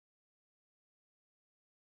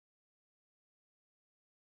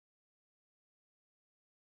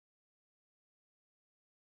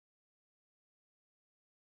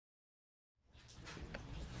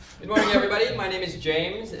Good morning, everybody. My name is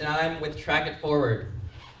James, and I'm with TrackItForward.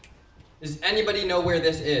 Does anybody know where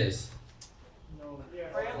this is? No.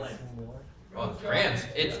 France. Oh, France.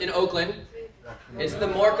 It's in Oakland. It's the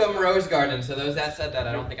Morecambe Rose Garden. So those that said that,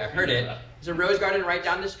 I don't think I heard it. There's a rose garden right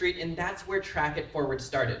down the street, and that's where TrackItForward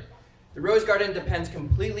started. The rose garden depends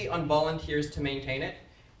completely on volunteers to maintain it,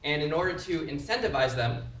 and in order to incentivize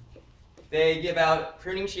them, they give out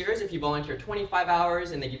pruning shears if you volunteer 25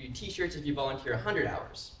 hours, and they give you t-shirts if you volunteer 100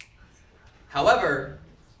 hours. However,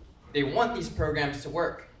 they want these programs to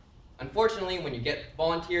work. Unfortunately, when you get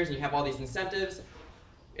volunteers and you have all these incentives,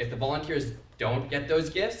 if the volunteers don't get those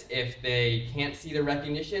gifts, if they can't see the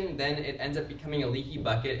recognition, then it ends up becoming a leaky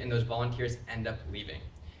bucket and those volunteers end up leaving.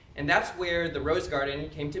 And that's where the Rose Garden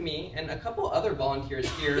came to me and a couple other volunteers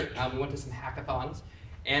here. We went to some hackathons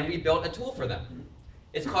and we built a tool for them.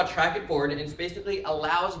 It's called TrackItForward, and it basically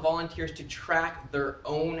allows volunteers to track their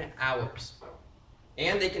own hours.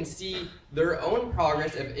 And they can see their own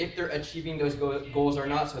progress of if they're achieving those goals or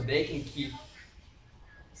not, so they can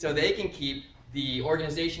keep the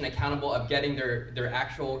organization accountable of getting their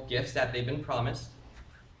actual gifts that they've been promised.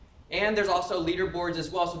 And there's also leaderboards as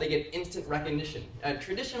well, so they get instant recognition.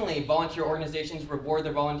 Traditionally, volunteer organizations reward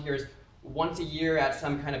their volunteers once a year at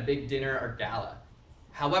some kind of big dinner or gala.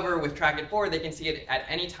 However, with TrackItForward, they can see it at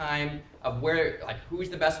any time of who's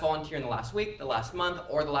the best volunteer in the last week, the last month,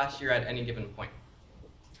 or the last year at any given point.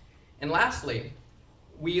 And lastly,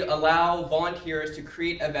 we allow volunteers to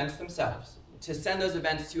create events themselves, to send those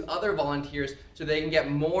events to other volunteers so they can get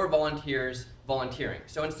more volunteers volunteering.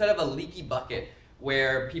 So instead of a leaky bucket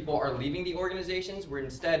where people are leaving the organizations, we're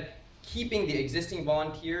instead keeping the existing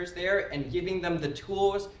volunteers there and giving them the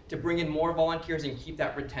tools to bring in more volunteers and keep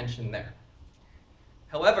that retention there.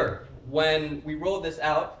 However, when we rolled this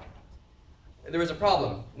out, there was a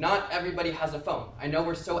problem. Not everybody has a phone. I know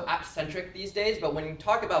we're so app-centric these days, but when you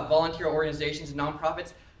talk about volunteer organizations and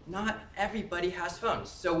nonprofits, not everybody has phones.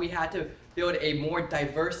 So we had to build a more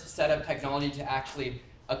diverse set of technology to actually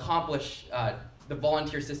accomplish the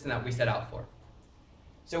volunteer system that we set out for.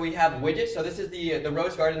 So we have widgets. So this is the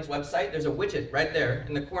Rose Garden's website. There's a widget right there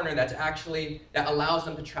in the corner that allows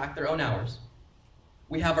them to track their own hours.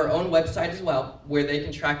 We have our own website as well, where they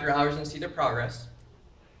can track their hours and see their progress.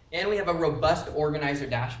 And we have a robust organizer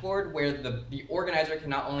dashboard where the organizer can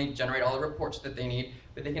not only generate all the reports that they need,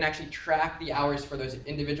 but they can actually track the hours for those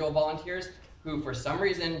individual volunteers who, for some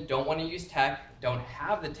reason, don't want to use tech, don't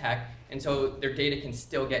have the tech, and so their data can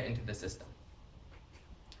still get into the system.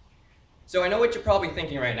 So I know what you're probably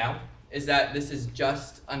thinking right now is that this is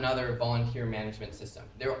just another volunteer management system.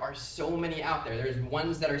 There are so many out there. There's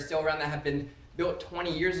ones that are still around that have been built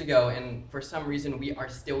 20 years ago, and for some reason we are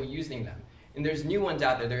still using them. And there's new ones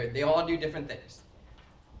out there. They all do different things.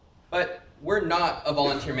 But we're not a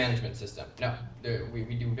volunteer management system. No, we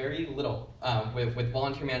do very little with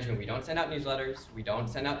volunteer management. We don't send out newsletters. We don't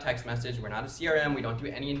send out text message. We're not a CRM. We don't do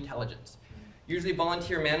any intelligence. Usually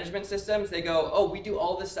volunteer management systems, they go, oh, we do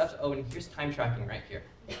all this stuff. Oh, and here's time tracking right here.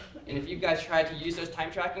 And if you guys try to use those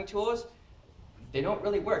time tracking tools, they don't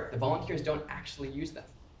really work. The volunteers don't actually use them.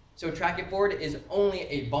 So TrackItForward is only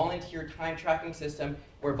a volunteer time tracking system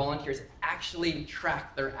where volunteers actually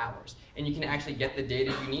track their hours. And you can actually get the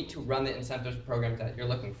data you need to run the incentives programs that you're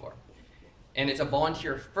looking for. And it's a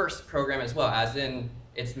volunteer first program as well, as in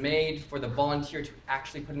it's made for the volunteer to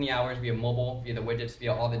actually put in the hours via mobile, via the widgets,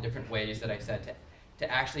 via all the different ways that I said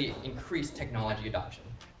to actually increase technology adoption.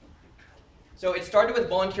 So it started with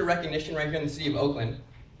volunteer recognition right here in the city of Oakland,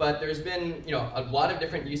 but there's been a lot of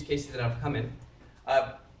different use cases that have come in.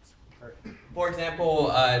 For example,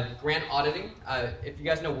 grant auditing. If you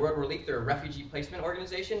guys know World Relief, they're a refugee placement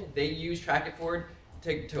organization. They use TrackItForward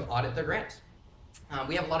to audit their grants.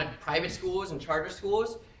 We have a lot of private schools and charter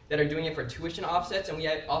schools that are doing it for tuition offsets, and we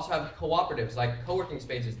also have cooperatives like co-working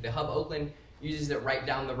spaces. The Hub Oakland uses it right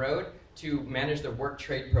down the road to manage their work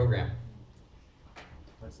trade program.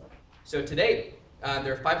 So to date,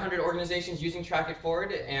 there are 500 organizations using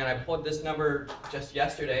TrackItForward, and I pulled this number just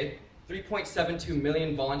yesterday. 3.72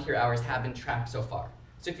 million volunteer hours have been tracked so far.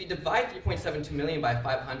 So if you divide 3.72 million by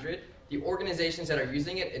 500, the organizations that are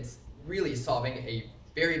using it, it's really solving a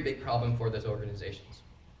very big problem for those organizations.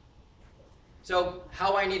 So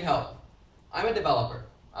how I need help? I'm a developer.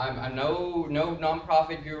 I'm no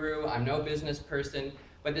nonprofit guru, I'm no business person,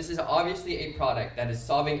 but this is obviously a product that is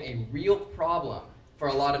solving a real problem for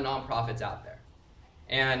a lot of nonprofits out there.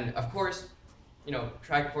 And of course,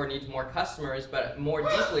 TrackItForward needs more customers, but more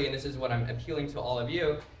deeply, and this is what I'm appealing to all of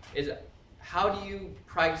you, is how do you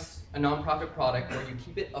price a nonprofit product where you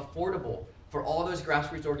keep it affordable for all those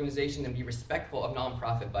grassroots organizations and be respectful of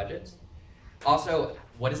nonprofit budgets? Also,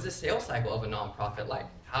 what is the sales cycle of a nonprofit like?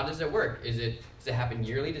 How does it work? Does it happen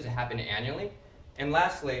yearly? Does it happen annually? And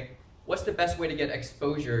lastly, what's the best way to get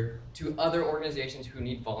exposure to other organizations who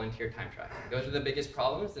need volunteer time tracking? Those are the biggest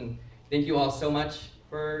problems, and thank you all so much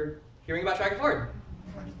for hearing about TrackItForward.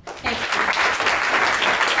 Thanks.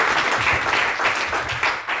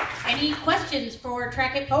 Any questions for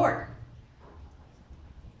TrackItForward?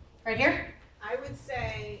 Right here? I would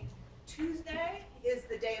say Tuesday is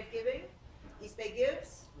the day of giving. East Bay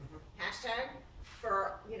Gives, hashtag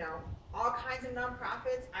for, you know, all kinds of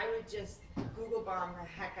nonprofits. I would just Google bomb the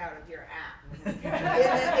heck out of your app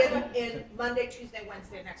in Monday, Tuesday,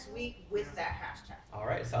 Wednesday next week with that hashtag. All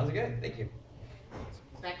right, sounds good. Thank you.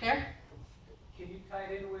 Back there? Can you tie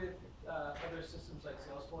it in with other systems like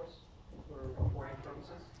Salesforce for reporting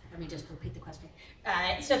purposes? Let me just repeat the question.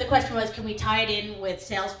 So the question was, can we tie it in with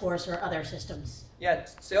Salesforce or other systems? Yeah,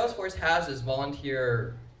 Salesforce has this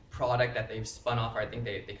volunteer product that they've spun off, or I think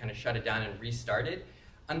they kind of shut it down and restarted.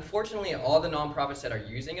 Unfortunately, all the nonprofits that are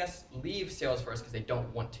using us leave Salesforce because they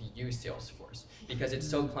don't want to use Salesforce because it's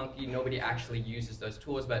so clunky. Nobody actually uses those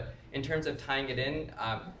tools. But in terms of tying it in,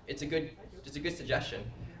 it's a good suggestion.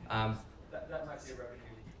 That might be a revenue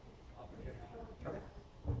opportunity. Okay.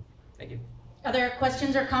 Thank you. Other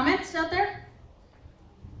questions or comments out there?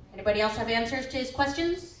 Anybody else have answers to his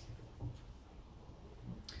questions?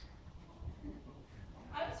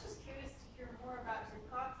 I was just curious to hear more about your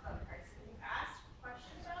thoughts about pricing. You asked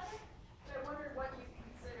questions about it, but I wondered what you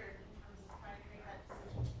considered in terms of trying to make that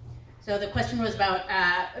decision. So the question was about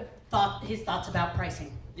his thoughts about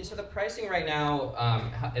pricing. Yeah, so the pricing right now,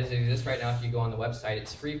 as it exists right now, if you go on the website,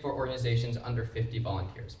 it's free for organizations under 50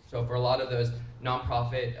 volunteers. So for a lot of those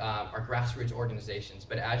nonprofit or grassroots organizations,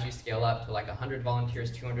 but as you scale up to like 100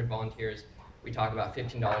 volunteers, 200 volunteers, we talk about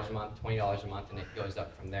 $15 a month, $20 a month, and it goes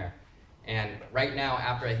up from there. And right now,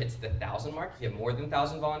 after it hits the 1,000 mark, you have more than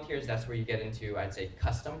 1,000 volunteers, that's where you get into, I'd say,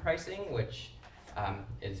 custom pricing, which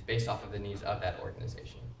is based off of the needs of that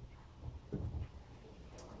organization.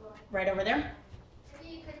 Right over there.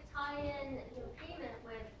 Maybe you could tie in your payment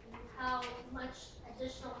with how much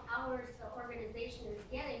additional hours the organization is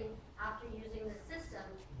getting after using the system,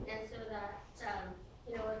 and so that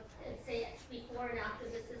you know, say before and after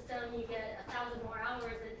the system, you get 1,000 more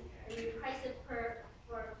hours, and you price it for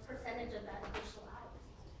percentage of that additional hours.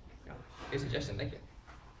 Yeah. Good suggestion. Thank you.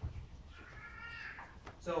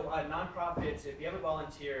 So nonprofits, if you have a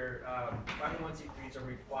volunteer, 501c3s are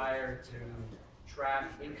required to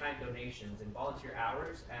track in-kind donations and volunteer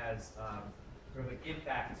hours as sort of a give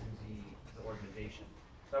back to the organization.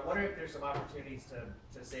 So I wonder if there's some opportunities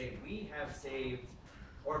to say we have saved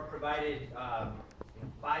or provided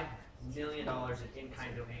 $5 million in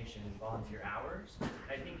in-kind donation and volunteer hours.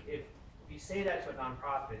 I think if you say that to a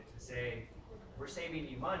nonprofit, to say we're saving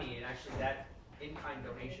you money, and actually that in-kind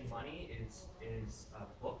donation money is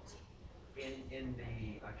booked in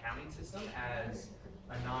the accounting system as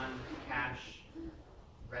a non-cash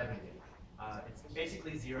revenue. It's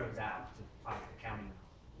basically zeroes out to talk accounting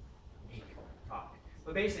geek talk.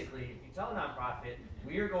 But basically, if you tell a nonprofit,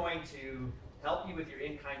 we are going to help you with your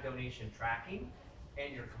in-kind donation tracking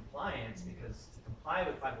and your compliance, because to comply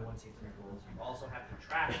with 501c3 rules, you also have to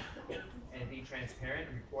track and be transparent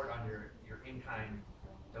and report on your in-kind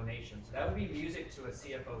donation. So that would be music to a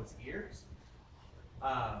CFO's ears.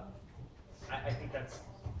 I think that's...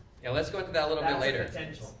 Yeah, let's go into that a little bit later.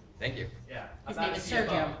 Potential. Thank you. Yeah. His name is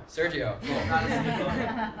Sergio. Sergio. Cool. Not a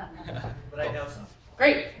CFO, but I know some.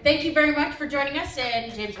 Great. Thank you very much for joining us,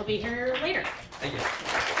 and James will be here later. Thank you.